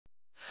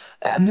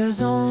And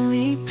there's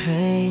only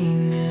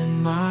pain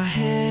in my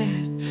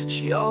head.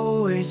 She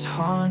always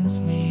haunts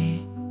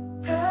me.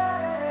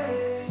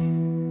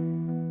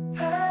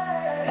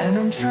 And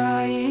I'm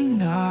trying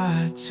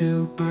not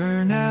to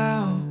burn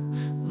out,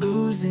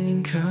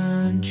 losing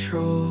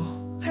control.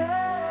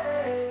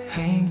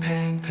 Pain,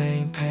 pain,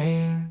 pain,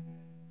 pain.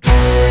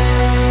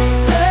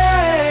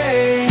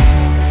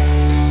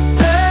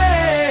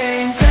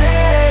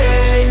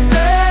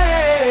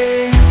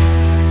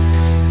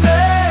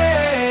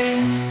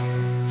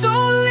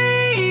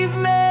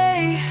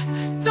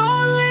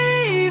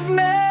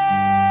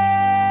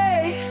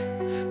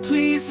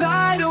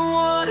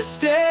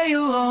 Stay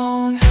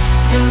alone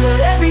and let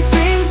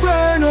everything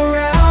burn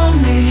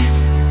around me.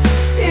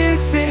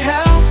 If it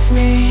helps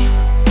me,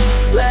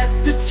 let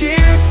the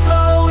tears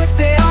flow. If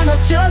they are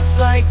not just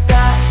like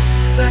that,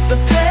 let the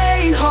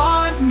pain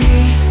haunt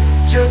me.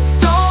 Just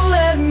don't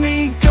let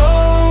me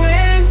go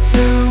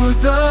into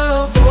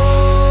the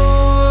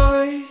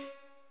void.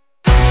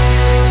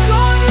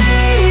 Don't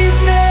leave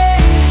me,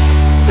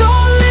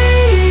 don't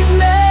leave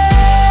me.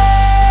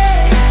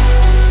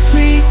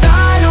 Please,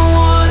 I don't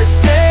wanna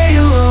stay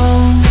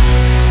alone.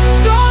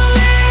 Don't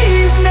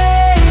leave me,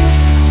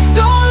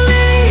 don't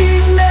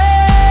leave me.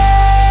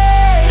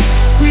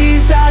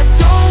 Please, I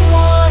don't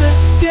wanna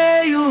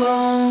stay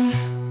alone.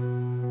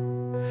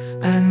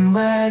 And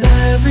let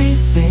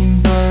everything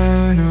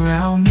burn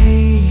around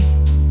me,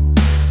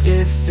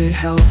 if it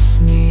helps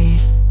me.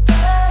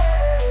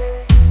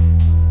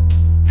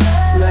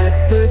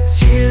 Let the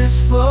tears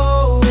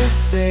flow.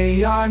 If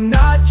they are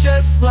not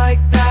just like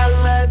that,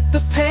 let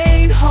the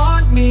pain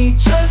haunt me.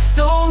 Just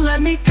don't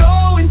let me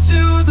go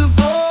into the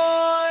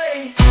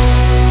void.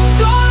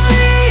 Don't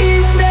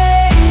leave me,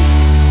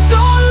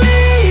 don't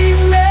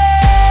leave me.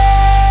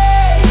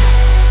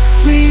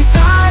 Please,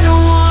 I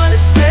don't wanna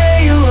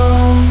stay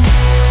alone.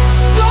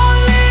 Don't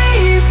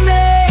leave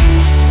me,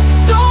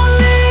 don't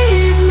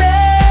leave me.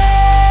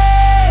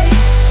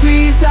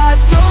 Please, I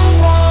don't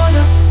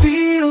wanna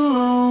be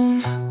alone.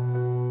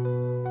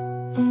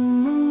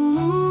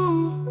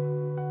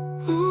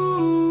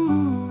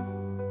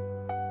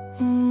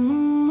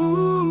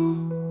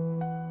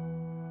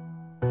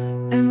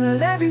 And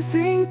let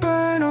everything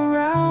burn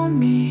around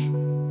me,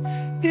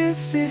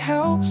 if it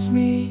helps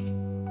me.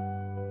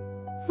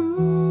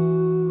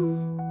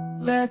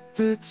 Let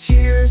the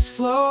tears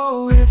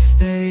flow. If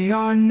they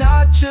are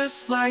not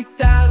just like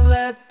that,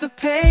 let the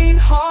pain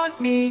haunt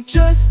me.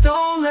 Just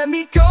don't let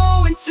me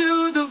go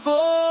into the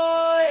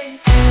void.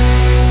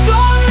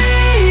 Don't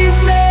leave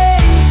me,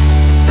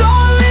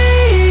 don't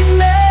leave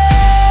me.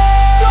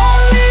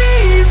 Don't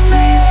leave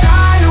me. Please,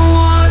 I don't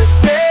wanna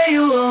stay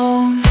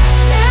alone.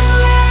 And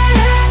let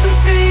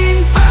everything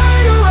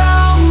burn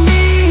around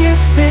me,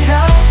 if it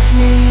helps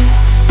me.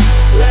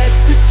 Let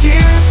the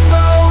tears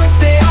flow. If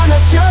they are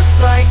not just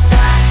like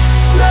that,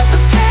 let the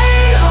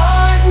pain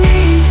haunt me.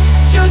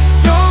 Just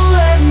don't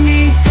let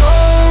me go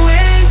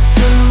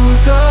into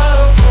the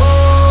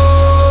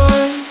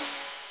void.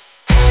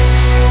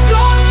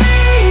 Don't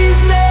leave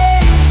me,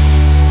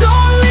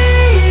 don't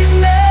leave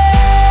me.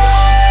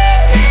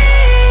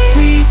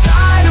 Please,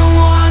 I don't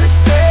wanna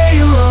stay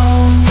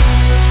alone.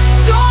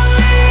 Don't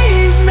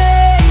leave me,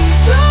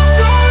 don't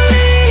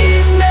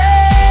leave me.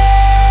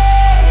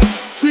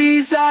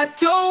 Please, I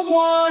don't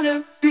wanna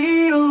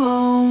be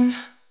alone.